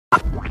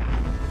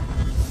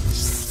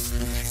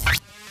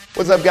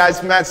What's up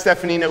guys,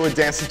 MattSteffanina with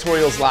Dance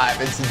Tutorials Live,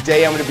 and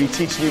today I'm going to be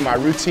teaching you my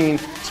routine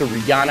to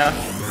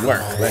Rihanna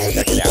work. Let's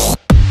check it out.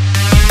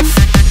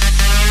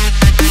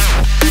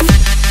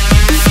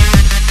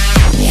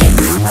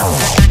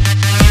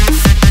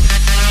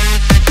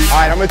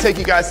 Alright, I'm going to take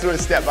you guys through it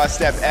step by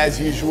step as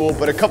usual,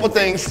 but a couple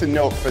things to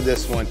note for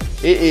this one.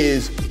 It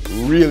is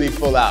really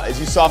full out. As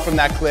you saw from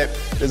that clip,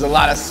 there's a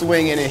lot of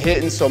swinging and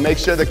hitting, so make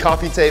sure the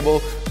coffee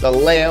table, the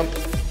lamp,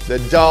 the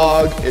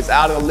dog is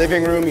out of the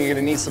living room. You're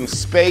gonna need some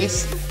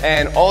space,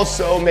 and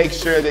also make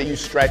sure that you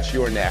stretch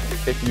your neck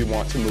if you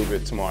want to move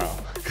it tomorrow.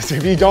 Because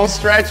if you don't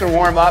stretch or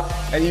warm up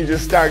and you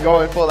just start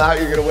going full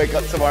out, you're gonna wake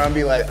up tomorrow and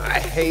be like, I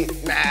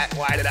hate Matt,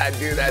 why did I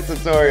do that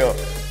tutorial?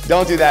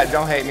 Don't do that,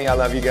 don't hate me, I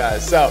love you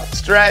guys. So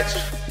stretch,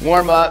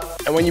 warm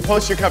up, and when you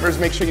post your covers,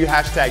 make sure you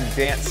hashtag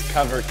Dance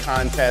Cover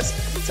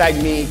Contest. Tag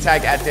me,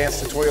 tag at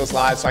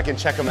DanceTutorialsLIVE so I can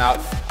check them out.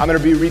 I'm gonna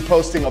be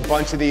reposting a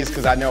bunch of these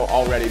because I know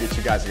already that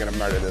you guys are gonna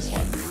murder this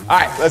one. All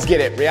right, let's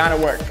get it,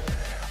 Rihanna work.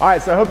 All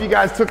right, so I hope you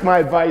guys took my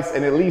advice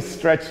and at least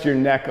stretched your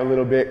neck a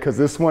little bit because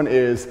this one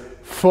is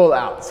full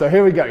out. So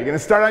here we go, you're gonna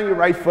start on your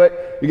right foot,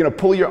 you're gonna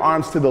pull your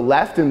arms to the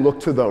left and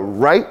look to the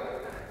right.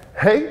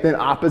 Hey, then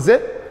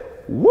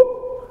opposite,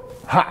 whoop,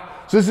 ha.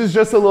 So this is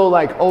just a little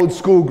like old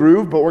school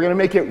groove, but we're gonna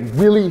make it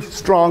really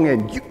strong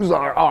and use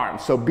our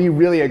arms. So be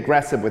really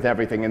aggressive with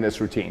everything in this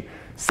routine.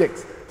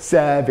 6,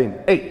 7,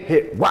 8,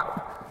 hit,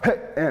 whop, hey,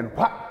 and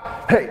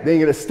whop, hey. Then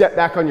you're gonna step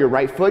back on your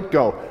right foot,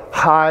 go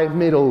high,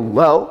 middle,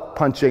 low,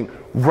 punching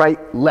right,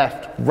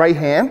 left, right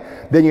hand.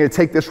 Then you're gonna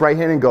take this right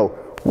hand and go,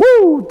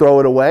 woo, throw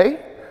it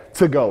away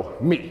to go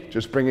me.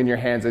 Just bringing your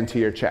hands into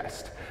your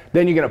chest.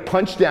 Then you're gonna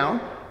punch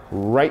down,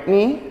 right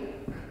knee,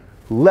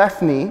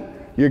 left knee.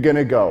 You're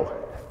gonna go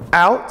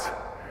out,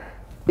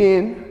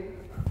 in,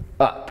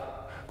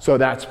 up. So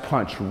that's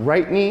punch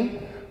right knee,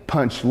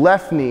 punch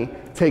left knee,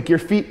 take your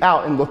feet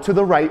out and look to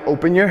the right,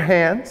 open your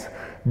hands,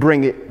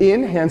 bring it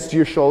in, hands to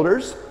your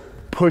shoulders,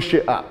 push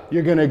it up.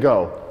 You're gonna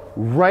go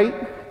right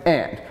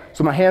and.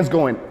 So my hand's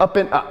going up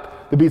and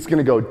up. The beat's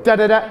gonna go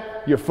da-da-da,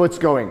 your foot's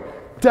going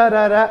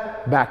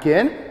da-da-da, back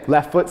in,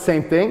 left foot,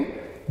 same thing,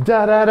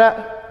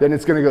 da-da-da, then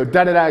it's gonna go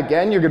da-da-da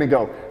again, you're gonna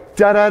go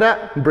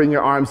da-da-da, bring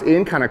your arms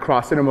in, kind of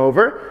crossing them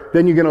over.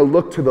 Then you're gonna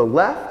look to the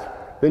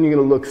left, then you're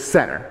gonna look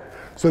center.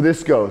 So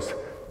this goes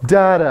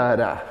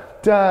da-da-da,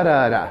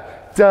 da-da-da,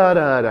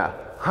 da-da-da,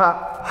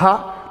 ha,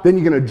 ha. Then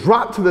you're gonna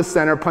drop to the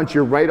center, punch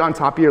your right on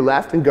top of your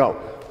left and go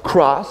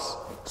cross,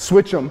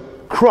 switch them,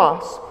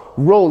 cross,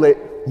 roll it,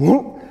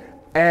 whoop,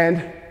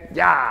 and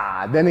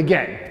yeah. Then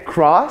again,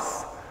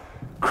 cross,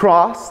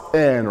 cross,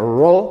 and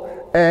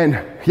roll,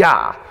 and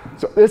yeah.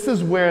 So this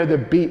is where the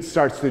beat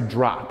starts to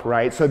drop,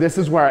 right? So this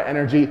is where our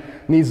energy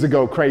needs to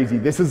go crazy.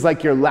 This is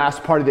like your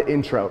last part of the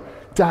intro.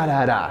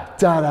 Da-da-da,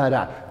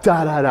 da-da-da,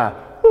 da-da-da,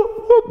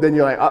 whoop, whoop. Then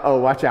you're like, uh-oh,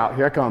 watch out,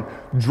 here I come.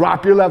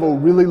 Drop your level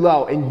really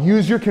low and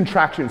use your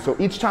contraction. So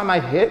each time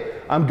I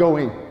hit, I'm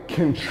going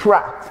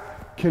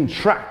contract,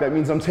 contract. That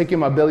means I'm taking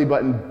my belly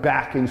button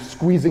back and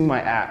squeezing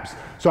my abs.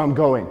 So I'm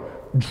going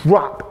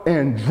drop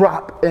and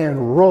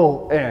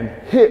roll and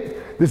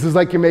hit. This is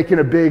like you're making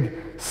a big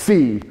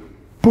C.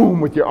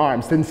 Boom with your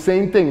arms. Then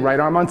same thing, right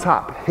arm on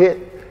top.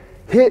 Hit,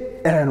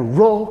 hit, and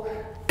roll.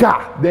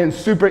 Ga. Then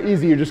super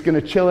easy, you're just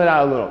gonna chill it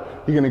out a little.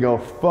 You're gonna go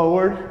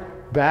forward,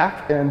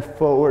 back, and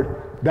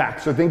forward, back.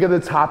 So think of the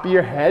top of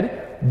your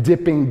head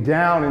dipping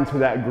down into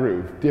that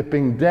groove,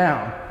 dipping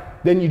down.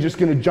 Then you're just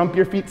gonna jump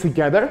your feet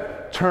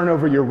together, turn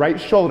over your right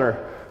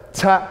shoulder,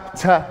 tap,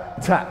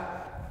 tap,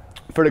 tap.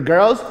 For the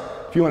girls,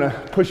 if you wanna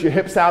push your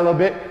hips out a little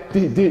bit,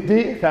 dee, dee,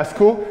 dee, that's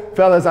cool.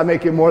 Fellas, I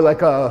make it more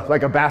like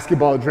a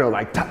basketball drill,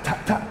 like tap,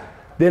 tap, tap.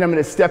 Then I'm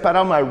gonna step out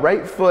on my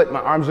right foot, my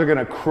arms are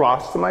gonna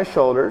cross to my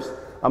shoulders.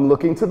 I'm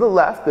looking to the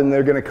left, and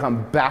they're gonna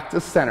come back to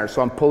center.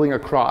 So I'm pulling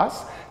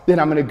across, then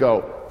I'm gonna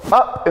go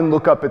up and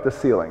look up at the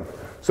ceiling.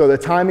 So the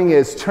timing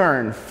is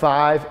turn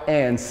 5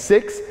 and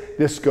 6.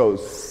 This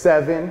goes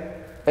 7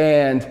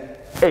 and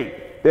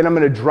 8. Then I'm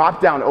gonna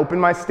drop down, open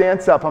my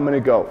stance up. I'm gonna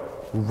go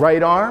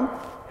right arm,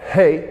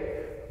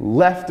 hey,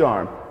 left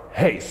arm,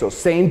 hey. So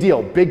same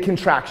deal, big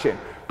contraction,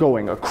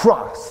 going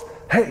across,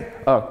 hey,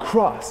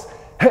 across,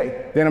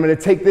 hey. Then I'm gonna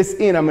take this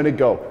in, I'm gonna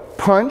go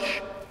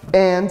punch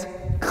and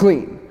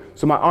clean.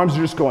 So my arms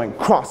are just going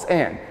cross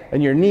and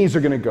your knees are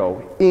gonna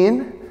go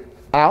in,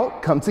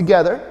 out, come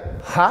together,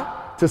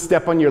 ha, to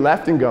step on your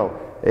left and go,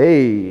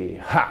 hey,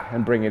 ha,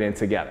 and bring it in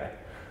together.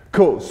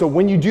 Cool, so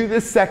when you do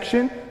this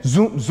section,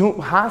 zoom, zoom,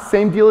 ha,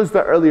 same deal as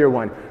the earlier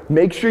one.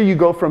 Make sure you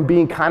go from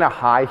being kind of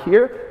high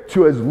here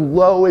to as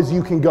low as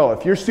you can go.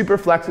 If you're super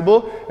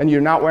flexible and you're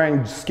not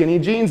wearing skinny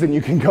jeans and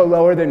you can go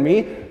lower than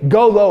me,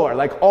 go lower,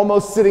 like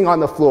almost sitting on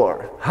the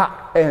floor.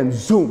 Ha, and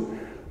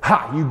zoom,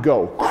 ha, you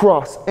go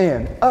cross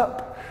and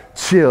up,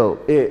 chill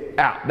it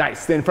out.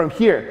 Nice, then from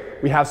here,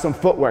 we have some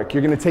footwork.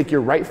 You're gonna take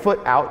your right foot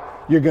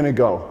out, you're gonna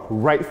go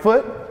right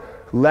foot,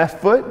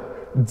 left foot,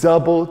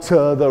 double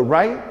to the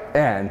right,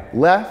 and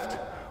left,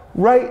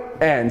 right,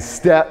 and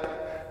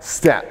step,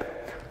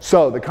 step.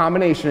 So the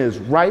combination is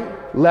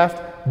right,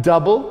 left,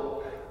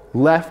 double,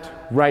 left,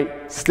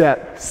 right,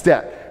 step,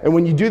 step. And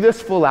when you do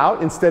this full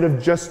out, instead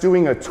of just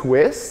doing a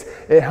twist,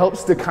 it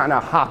helps to kind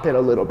of hop it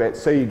a little bit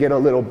so you get a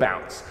little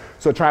bounce.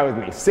 So try with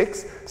me.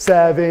 6,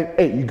 7,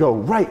 8. You go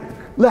right,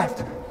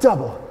 left,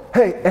 double,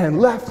 hey, and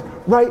left,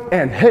 right,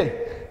 and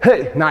hey,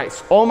 hey.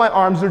 Nice. All my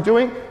arms are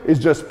doing is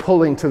just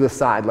pulling to the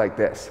side like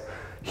this.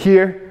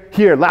 Here,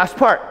 here. Last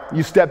part.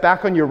 You step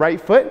back on your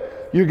right foot.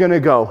 You're going to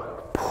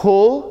go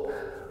pull,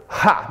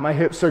 ha. My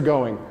hips are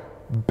going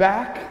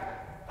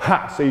back,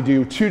 ha. So you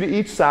do 2 to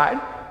each side.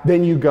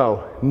 Then you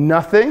go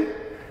nothing,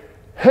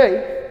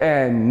 hey,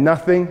 and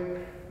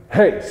nothing,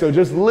 hey. So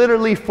just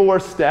literally 4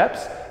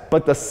 steps,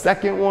 but the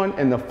second one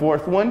and the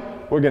fourth one,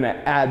 we're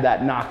gonna add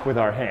that knock with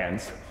our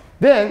hands.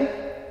 Then,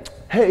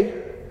 hey,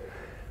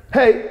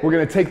 hey, we're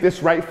gonna take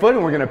this right foot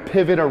and we're gonna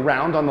pivot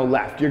around on the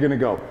left. You're gonna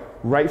go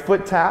right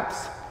foot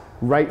taps,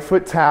 right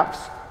foot taps,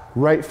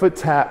 right foot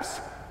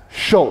taps,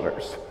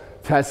 shoulders.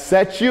 To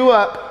set you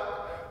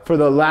up for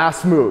the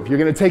last move. You're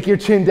gonna take your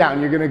chin down.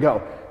 You're gonna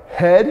go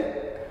head,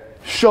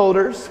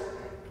 shoulders,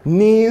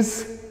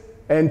 knees,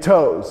 and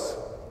toes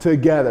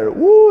together.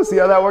 Woo, see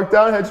how that worked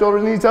out? Head,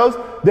 shoulders, knees, toes.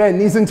 Then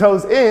knees and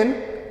toes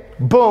in,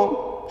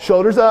 boom,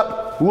 shoulders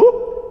up,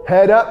 whoop,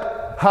 head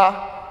up,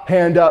 ha,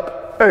 hand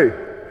up, hey.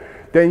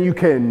 Then you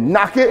can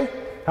knock it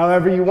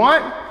however you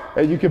want,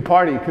 and you can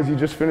party because you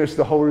just finished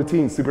the whole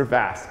routine super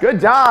fast. Good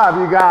job,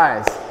 you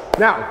guys.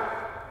 Now,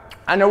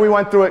 I know we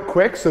went through it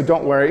quick, so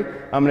don't worry.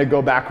 I'm gonna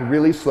go back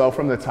really slow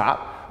from the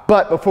top.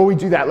 But before we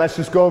do that, let's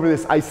just go over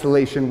this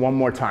isolation one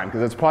more time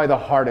because it's probably the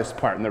hardest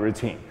part in the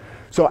routine.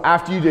 So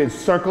after you did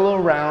circle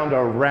around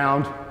or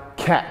round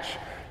catch,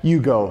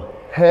 you go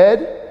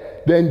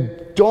head,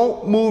 then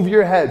don't move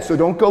your head. So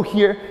don't go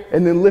here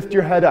and then lift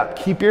your head up.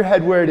 Keep your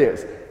head where it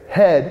is.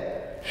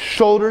 Head,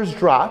 shoulders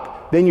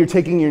drop, then you're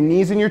taking your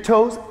knees and your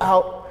toes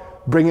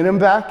out, bringing them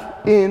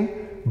back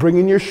in,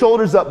 bringing your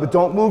shoulders up, but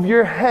don't move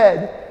your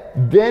head,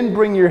 then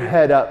bring your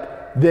head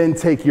up, then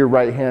take your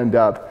right hand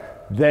up,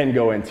 then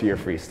go into your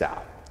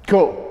freestyle.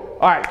 Cool.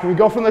 All right, can we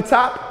go from the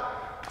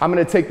top? I'm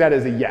gonna take that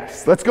as a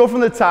yes. Let's go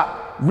from the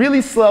top,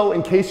 really slow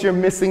in case you're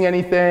missing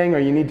anything or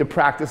you need to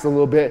practice a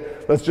little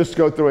bit. Let's just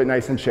go through it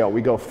nice and chill.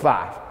 We go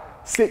 5,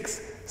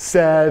 6,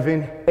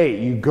 7, 8.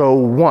 You go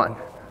 1,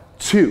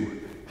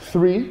 2,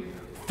 3,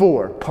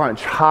 4.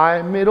 Punch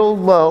high, middle,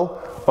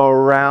 low,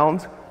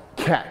 around,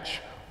 catch.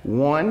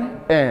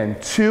 1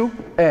 and 2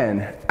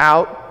 and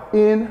out,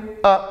 in,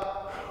 up.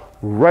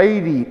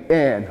 Righty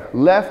and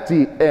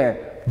lefty and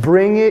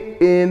bring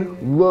it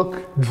in,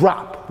 look,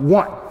 drop.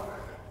 1,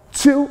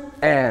 2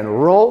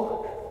 and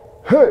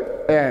roll, hey,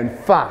 and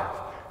 5,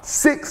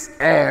 6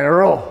 and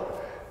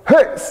roll,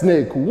 hey,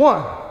 snake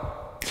 1,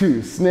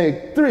 2,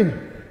 snake 3,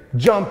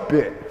 jump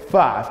it,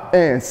 5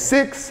 and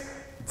 6,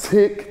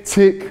 tick,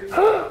 tick,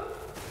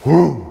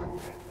 woo,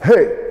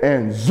 hey,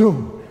 and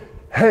zoom,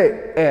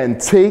 hey, and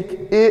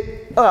take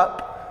it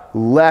up,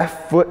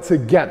 left foot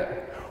together.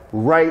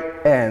 Right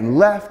and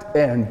left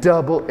and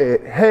double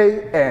it,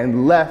 hey,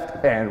 and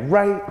left and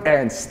right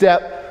and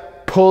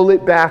step, pull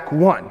it back.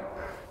 1,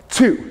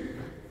 2,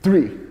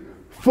 3,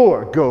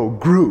 4, go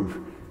groove,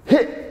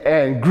 hit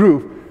and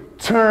groove,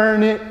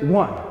 turn it.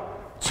 1,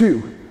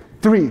 2,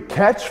 3,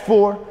 catch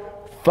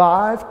 4,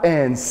 5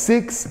 and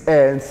 6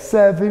 and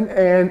 7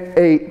 and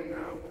 8,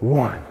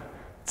 1,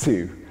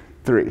 2,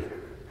 3.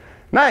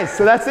 Nice,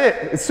 so that's it.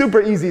 It's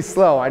super easy,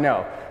 slow, I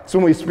know. It's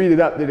when we speed it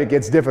up that it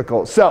gets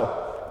difficult. So,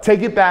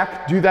 take it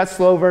back, do that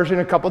slow version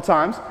a couple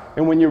times,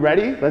 and when you're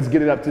ready, let's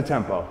get it up to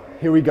tempo.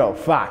 Here we go,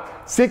 5,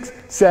 6,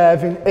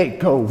 7, 8,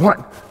 go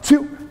 1,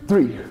 2,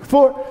 3,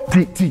 4,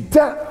 dee dee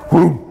da,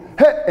 woo,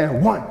 hey,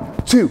 and 1,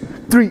 2,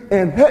 3,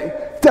 and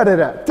hey, da da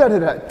da da da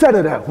da da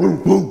da da,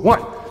 woo woo,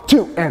 1,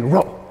 2, and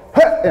roll,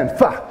 hey, and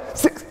 5,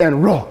 6,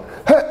 and roll,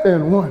 hey,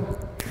 and 1,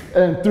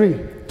 and 3,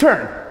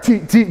 turn, T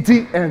T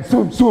T, and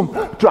zoom zoom,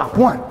 drop.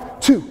 1,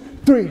 2,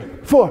 3,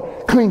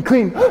 4, clean,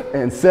 clean,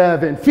 and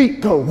 7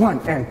 feet, go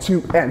 1 and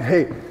 2, and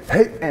hey,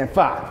 hey, and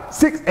 5,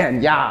 6,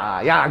 and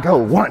yeah, yeah, go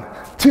 1,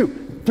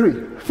 2,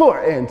 3,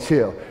 4, and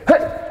chill,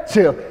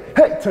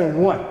 hey,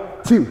 turn 1,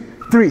 2,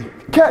 3,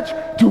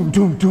 catch, doom,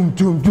 doom, doom,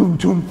 doom, doom,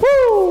 doom,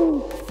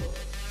 woo!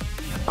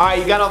 All right,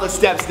 you got all the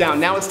steps down.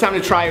 Now it's time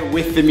to try it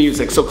with the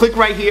music. So click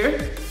right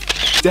here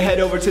to head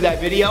over to that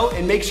video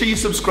and make sure you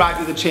subscribe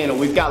to the channel.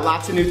 We've got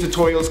lots of new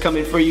tutorials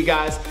coming for you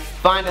guys.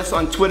 Find us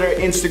on Twitter,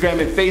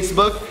 Instagram, and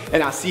Facebook,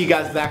 and I'll see you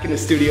guys back in the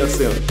studio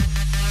soon.